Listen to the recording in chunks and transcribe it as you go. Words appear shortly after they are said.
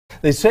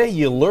They say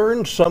you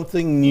learn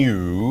something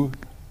new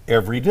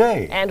every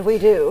day. And we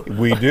do.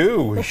 We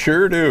do. We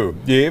sure do.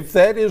 If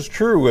that is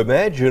true,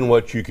 imagine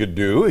what you could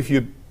do if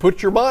you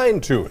put your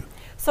mind to it.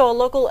 So a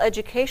local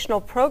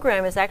educational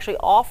program is actually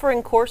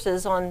offering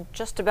courses on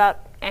just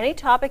about any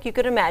topic you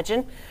could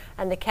imagine.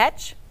 And the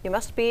catch, you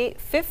must be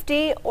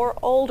 50 or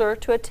older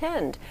to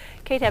attend.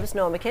 KTAB's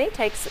Noah McKinney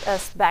takes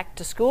us back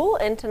to school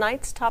in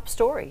tonight's top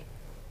story.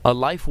 A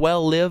life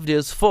well lived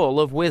is full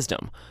of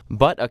wisdom,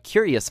 but a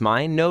curious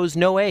mind knows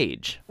no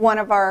age. One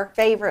of our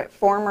favorite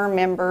former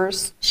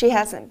members, she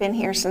hasn't been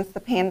here since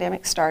the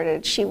pandemic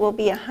started. She will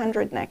be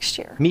 100 next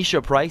year.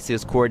 Misha Price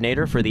is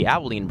coordinator for the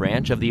Abilene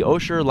branch of the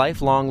Osher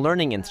Lifelong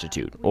Learning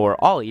Institute, or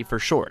OLLI for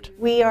short.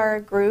 We are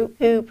a group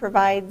who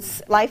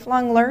provides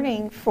lifelong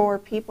learning for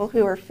people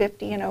who are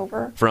 50 and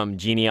over. From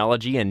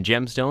genealogy and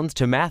gemstones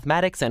to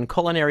mathematics and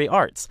culinary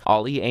arts,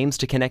 OLLI aims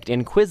to connect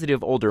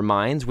inquisitive older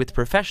minds with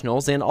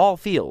professionals in all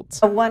fields.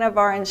 One of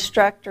our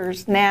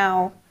instructors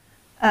now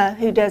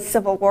who does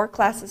Civil War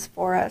classes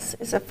for us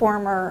is a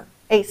former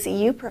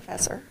ACU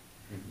professor.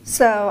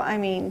 So, I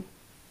mean,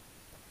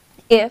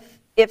 if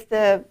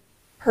the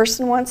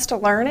person wants to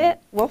learn it,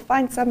 we'll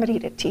find somebody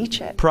to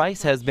teach it.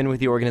 Price has been with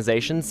the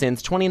organization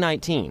since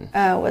 2019.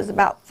 It was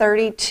about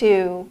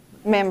 32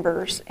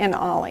 members in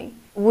OLLI.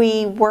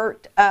 We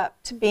worked up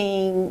to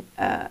being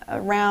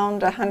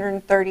around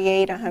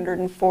 138,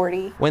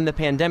 140. When the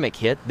pandemic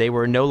hit, they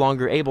were no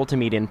longer able to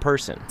meet in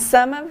person.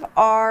 Some of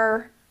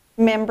our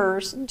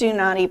members do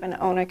not even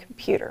own a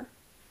computer,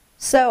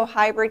 so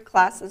hybrid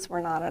classes were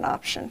not an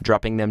option.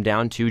 Dropping them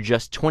down to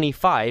just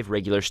 25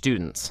 regular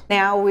students.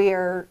 Now we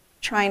are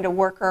trying to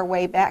work our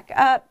way back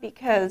up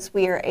because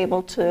we are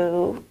able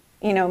to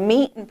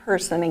meet in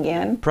person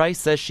again. Price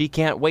says she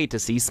can't wait to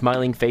see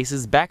smiling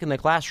faces back in the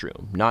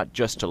classroom, not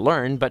just to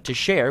learn, but to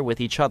share with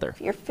each other.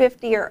 If you're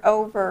 50 or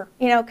over,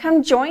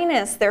 come join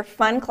us. They're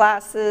fun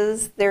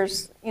classes.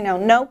 There's,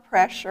 no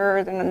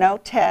pressure, there are no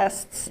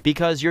tests.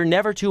 Because you're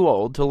never too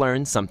old to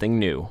learn something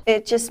new.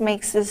 It just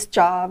makes this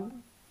job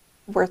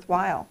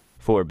worthwhile.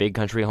 For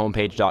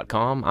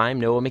BigCountryHomepage.com, I'm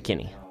Noah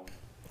McKinney.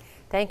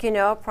 Thank you,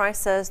 Noah. Price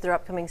says their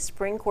upcoming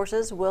spring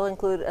courses will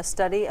include a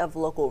study of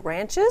local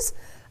ranches,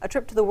 a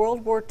trip to the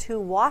World War II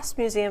Wasp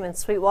Museum in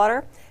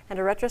Sweetwater, and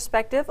a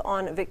retrospective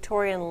on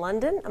Victorian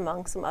London,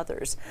 among some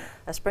others.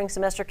 A spring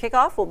semester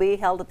kickoff will be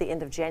held at the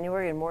end of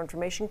January, and more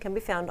information can be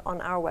found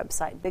on our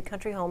website,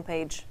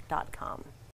 BigCountryHomepage.com.